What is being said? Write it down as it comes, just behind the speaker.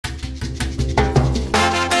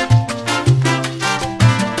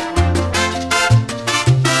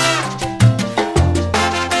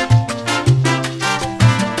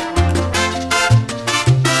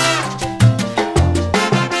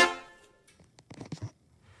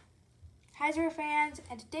Kaiser fans,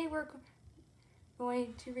 and today we're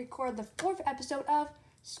going to record the 4th episode of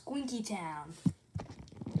Squinky Town.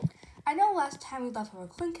 I know last time we left our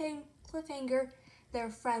cliffhanger, their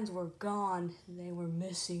friends were gone. They were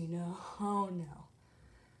missing. Oh no.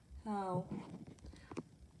 So,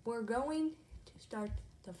 we're going to start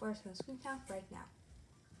the first one of Squinky Town right now.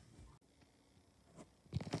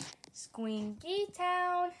 Squinky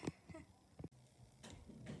Town.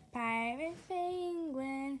 Pirate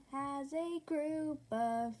Penguin has a group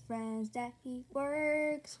of friends that he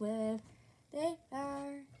works with. They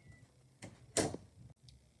are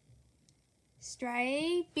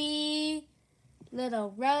Stripey,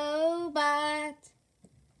 Little Robot,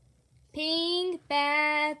 Pink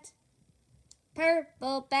Bat,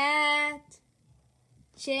 Purple Bat,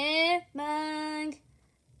 Chipmunk,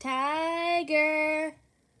 Tiger,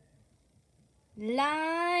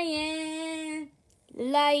 Lion,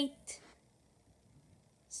 Light,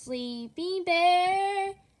 Sleepy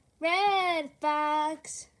Bear, Red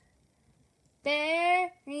Fox,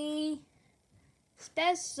 Berry,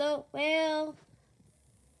 Special Whale,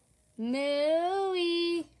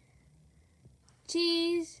 Mooey,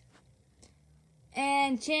 Cheese,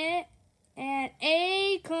 and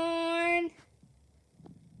Acorn.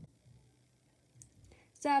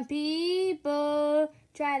 Some people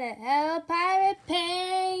try to help Pirate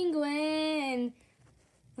Penguin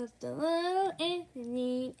with the little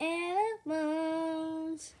infinite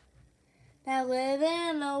animals that live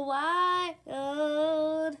in the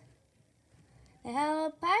wild. They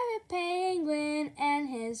help Pirate Penguin and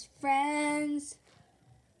his friends.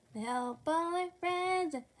 They help all their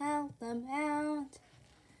friends and help them out.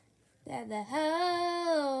 They're the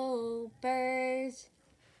helpers.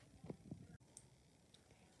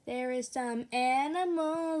 There is some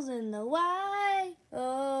animals in the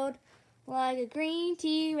wild, like a green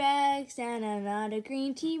T-Rex and another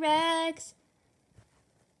green T-Rex,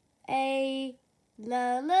 a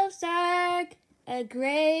yellow shark, a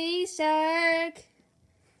gray shark,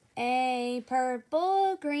 a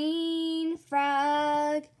purple green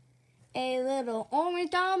frog, a little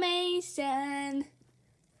orange Dalmatian,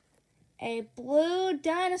 a blue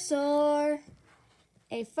dinosaur,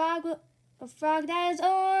 a frog that is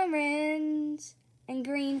orange and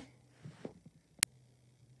green.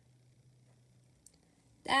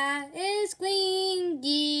 That is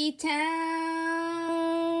Squinky Town.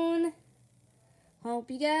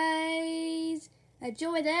 Hope you guys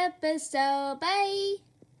enjoyed the episode. Bye.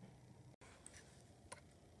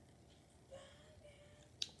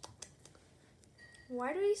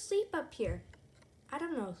 Why do we sleep up here? I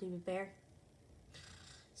don't know, Sleepy Bear.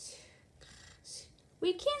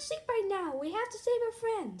 We can't sleep right now. We have to save our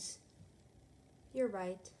friends. You're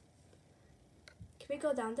right. Can we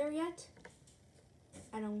go down there yet?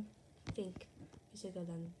 I don't think we should go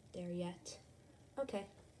down there yet. Okay.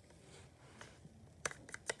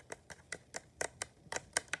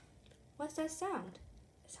 What's that sound?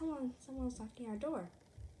 Someone's knocking our door.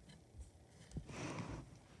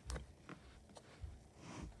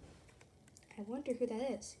 I wonder who that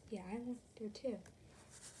is. Yeah, I wonder too.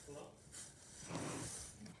 Hello?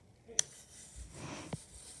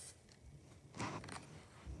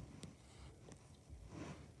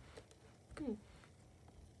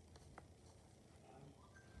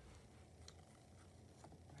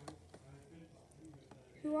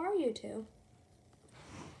 Who are you two?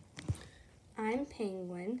 I'm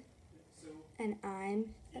Penguin, and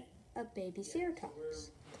I'm a baby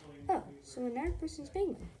Ceratops. Oh, so another person's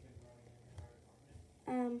Penguin.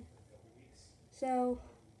 So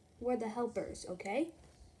we're the helpers, okay?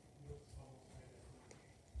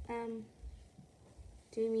 Do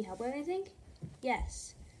you need help with anything?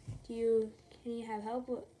 Yes. Can you help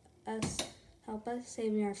us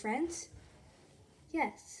saving our friends?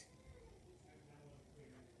 Yes.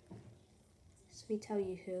 So we tell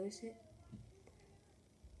you who is it?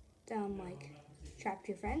 Like, trapped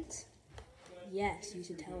your friends? Yes, you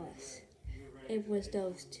should tell us. It was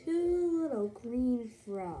those two little green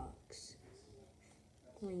frogs.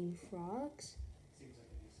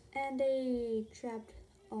 And they trapped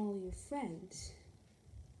all your friends.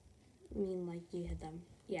 I mean, like, you had them.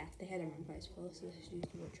 Yeah, they had them on bicycle, so this is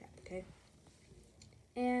used the word trap, okay?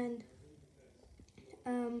 And,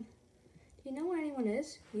 do you know where anyone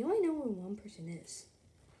is? We only know where one person is.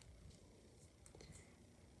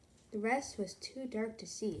 The rest was too dark to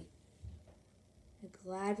see. I'm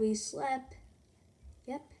glad we slept.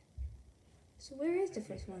 Yep. So where is the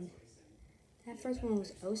first one? That first one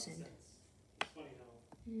was Ocean.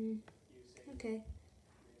 Okay.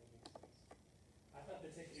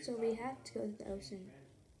 So we have to go to the ocean.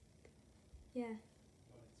 Yeah.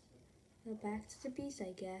 Go back to the beach,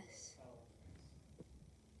 I guess.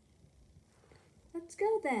 Let's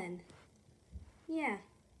go then. Yeah.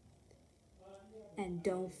 And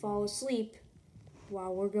don't fall asleep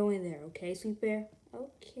while we're going there, okay, Sweet Bear?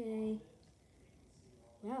 Okay.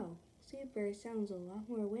 Wow, Sweet Bear sounds a lot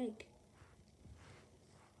more awake.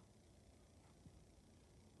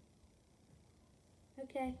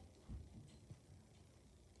 Okay.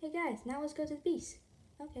 Hey guys, now let's go to the beach.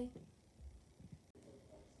 Okay.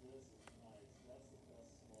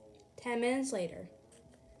 10 minutes later.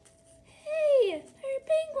 Hey, Fire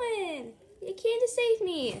Penguin! You came to save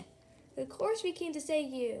me. Of course we came to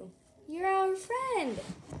save you. You're our friend.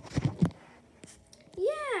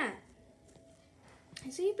 Yeah.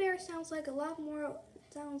 Sweet Bear sounds a lot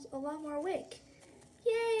more awake.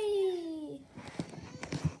 Yay!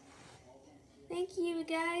 Thank you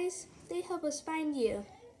guys. They help us find you.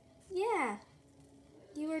 Yeah.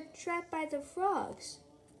 You were trapped by the frogs.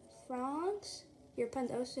 Frogs? You're from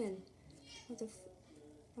the ocean.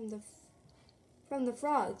 From the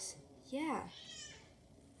frogs. Yeah.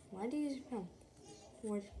 Why do you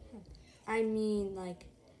I mean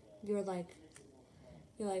you're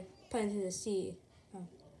put into the sea. Oh,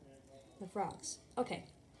 the frogs. Okay.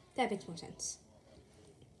 That makes more sense.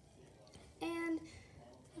 And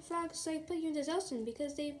the frogs put you in this ocean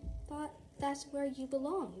because they thought that's where you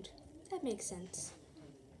belonged. That makes sense.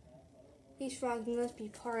 These frogs must be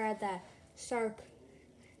part of that shark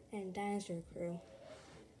and dinosaur crew.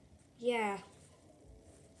 Yeah.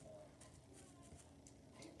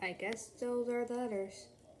 I guess those are the others.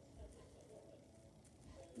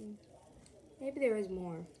 Maybe there is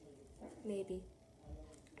more. Maybe.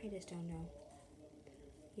 I just don't know.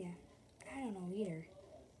 Yeah. I don't know either.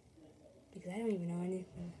 Because I don't even know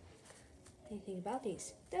anything about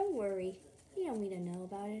these. Don't worry. You don't need to know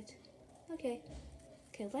about it. Okay.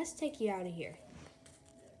 Okay, let's take you out of here.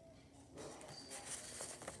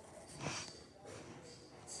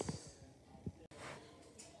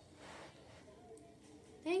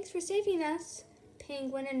 Thanks for saving us,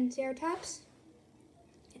 Penguin and Ceratops.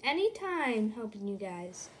 Anytime helping you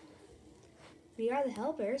guys. We are the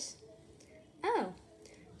helpers. Oh,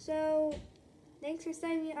 so thanks for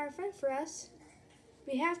saving our friend for us.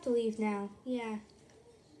 We have to leave now. Yeah.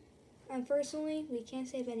 Unfortunately, we can't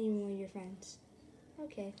save any more of your friends.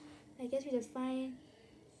 Okay, I guess we just find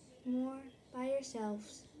more by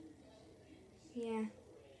yourselves. Yeah.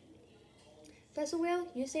 Vessel Whale,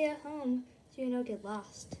 you stay at home so you don't get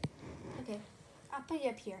lost. Okay, I'll put you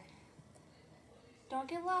up here. Don't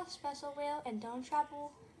get lost, Vessel Whale, and don't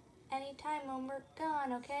travel anytime when we're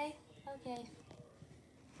gone, okay? Okay.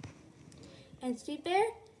 And Sweet Bear?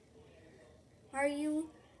 Are you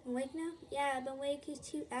awake now? Yeah, I've been awake for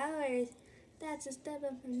 2 hours. That's a step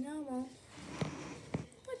up from normal.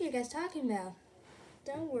 What are you guys talking about?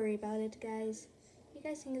 Don't worry about it, guys. You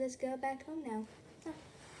guys can just go back home now. Oh.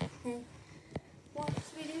 Okay. What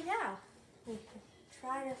should we do now? We can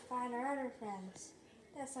try to find our other friends.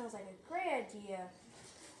 That sounds like a great idea.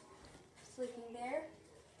 Sleeping Bear.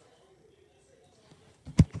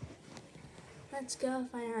 Let's go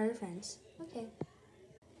find our other friends. Okay.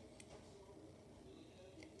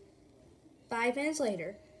 5 minutes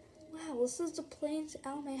later. Wow, this is the plains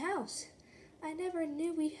out of my house. I never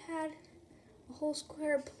knew we had a whole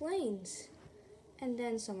square of plains. And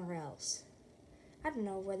then somewhere else. I don't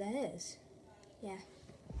know where that is. Yeah.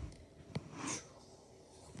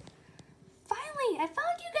 Finally, I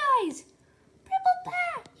found you guys! Purple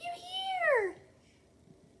Bat, you're here!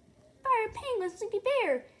 Fire Penguin, Sleepy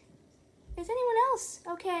Bear. Is anyone else?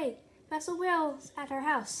 Okay. Vessel Whale's at our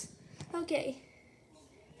house. Okay.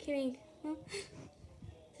 The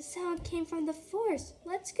sound came from the forest.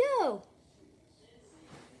 Let's go.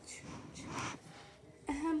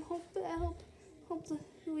 Hope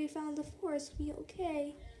who we found the forest will be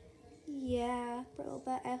okay. Yeah, Purple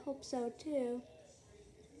Bat, I hope so too.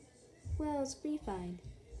 Well, it's be fine.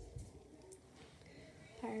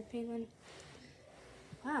 Pirate Penguin.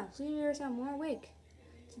 Wow, Sleepy Bear sound more awake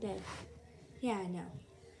today. Yeah, I know.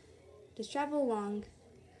 Just travel along.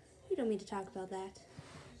 We don't need to talk about that.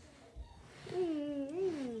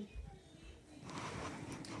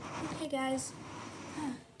 Okay, guys.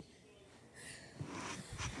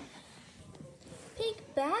 Pink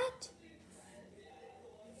Bat?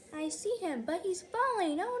 I see him, but he's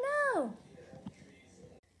falling. Oh no!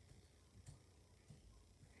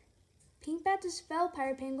 Pink Bat just fell,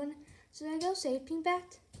 Pirate Penguin. Should I go save Pink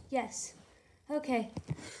Bat? Yes. Okay.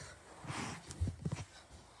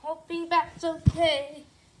 Hope Pink Bat's okay.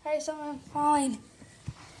 I saw him falling.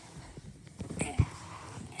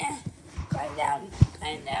 Climb down.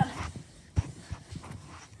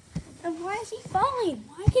 And why is he falling?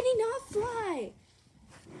 Why can he not fly?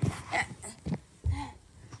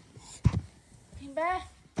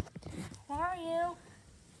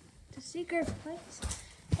 secret place.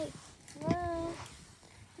 Hey, hello.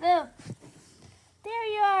 Hello. There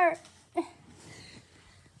you are.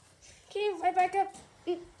 Can you fly back up?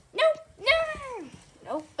 No, no.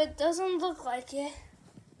 Nope, it doesn't look like it.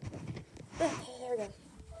 Okay, there we go.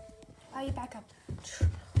 Fly you back up.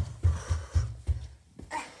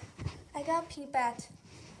 I got Pink Bat.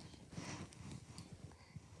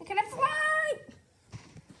 Can I fly?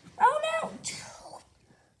 Oh no!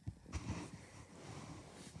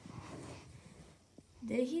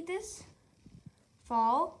 Did he this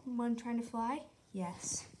fall when trying to fly?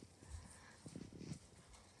 Yes.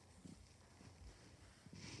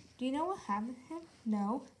 Do you know what happened to him?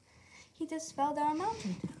 No. He just fell down a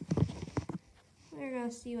mountain. We're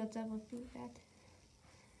gonna see what's up with Pink Bat.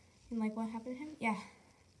 And like what happened to him? Yeah.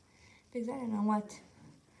 Because I don't know what.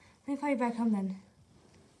 Let me fly you back home then.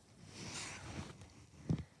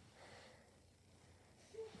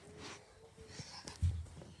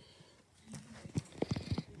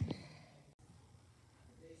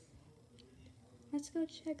 Let's go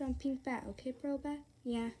check on Pink Bat, okay, Pearl Bat?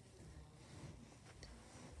 Yeah.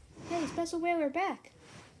 Hey, Special Whale, we're back.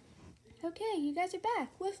 Okay, you guys are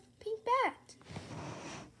back with Pink Bat.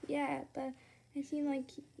 Yeah, but I seem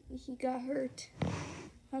like he got hurt.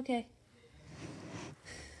 Okay.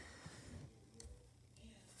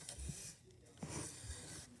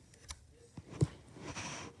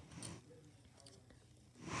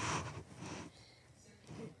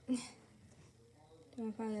 Do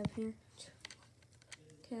I find it up here?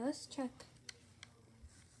 Okay, let's check.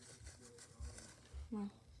 Well,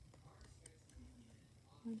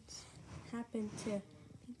 what's happened to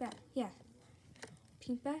Pink Bat? Yeah.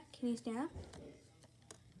 Pink Bat, can you stand up?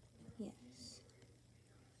 Yes.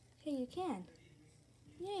 Okay, you can.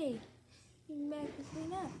 Yay! Pink Bat can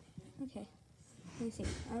stand up. Okay. Let me see.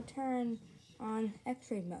 I'll turn on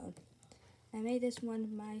X-ray mode. I made this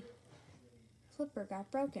one. My flipper got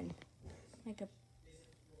broken. Like a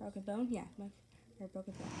broken bone? Yeah, my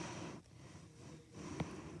broken bone.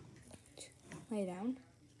 Lay down.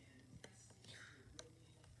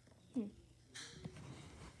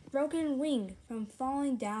 Broken wing from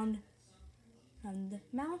falling down from the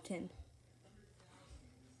mountain.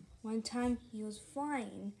 One time he was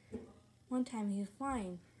flying.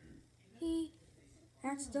 He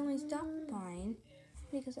accidentally stopped flying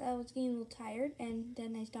because I was getting a little tired, and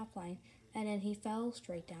then I stopped flying. And then he fell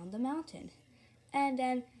straight down the mountain. And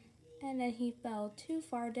then he fell too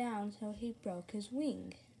far down, so he broke his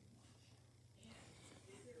wing.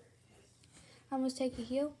 I must take a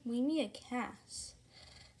heel. We need a cast.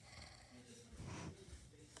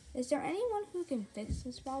 Is there anyone who can fix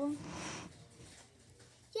this problem?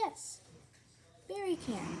 Yes, Barry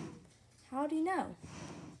can. How do you know?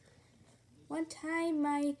 One time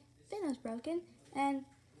my fin was broken, and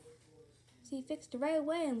he fixed it right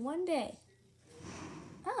away in one day.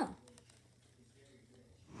 Oh.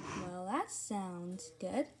 Well, that sounds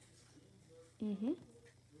good.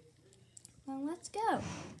 Well, let's go.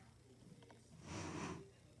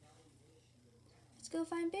 Let's go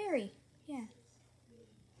find Barry. Yeah.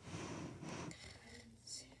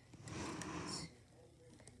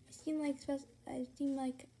 It seemed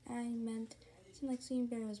like seeing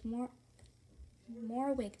Barry was more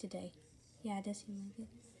awake today. Yeah, it does seem like it.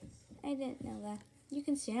 I didn't know that. You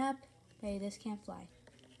can stand up, but you just can't fly.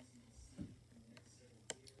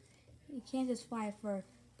 You can't just fly for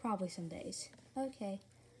probably some days. Okay.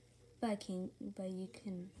 But you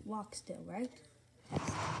can walk still, right?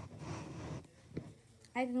 Yes.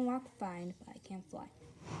 I can walk fine, but I can't fly.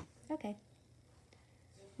 Okay.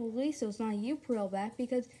 Well, at least it was not you, Pearl Bat,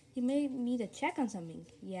 because you made me to check on something.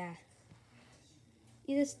 Yeah.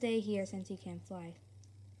 You just stay here since you can't fly.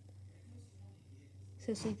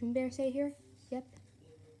 So Sleeping Bear stay here? Yep.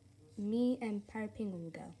 Me and Pirate Penguin will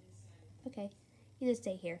go. Okay. You just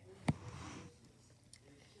stay here.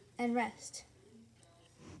 And rest.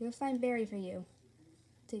 We'll find Barry for you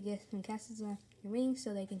to get some casts on your wings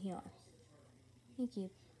so they can heal up. Thank you,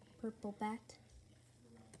 Purple Bat.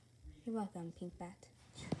 You're welcome, Pink Bat.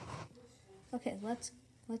 Okay, let's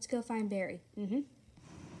go find Barry.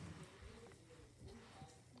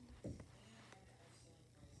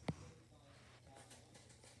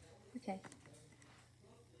 Okay.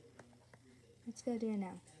 Let's go do it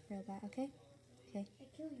now, Purple Bat, okay? Okay. I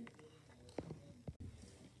kill you.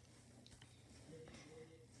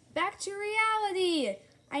 Back to reality.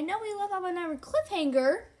 I know we left off on another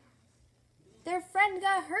cliffhanger. Their friend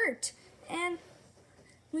got hurt, and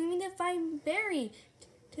we need to find Barry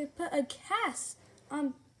to put a cast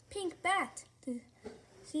on Pink Bat to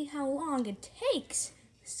see how long it takes.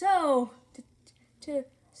 So to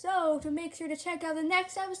make sure to check out the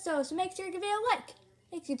next episode, so make sure to give it a like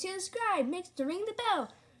Make sure to subscribe. Make sure to ring the bell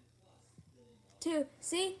to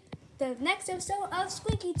see the next episode of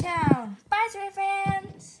Squinky Town. Bye, Survey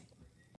fans!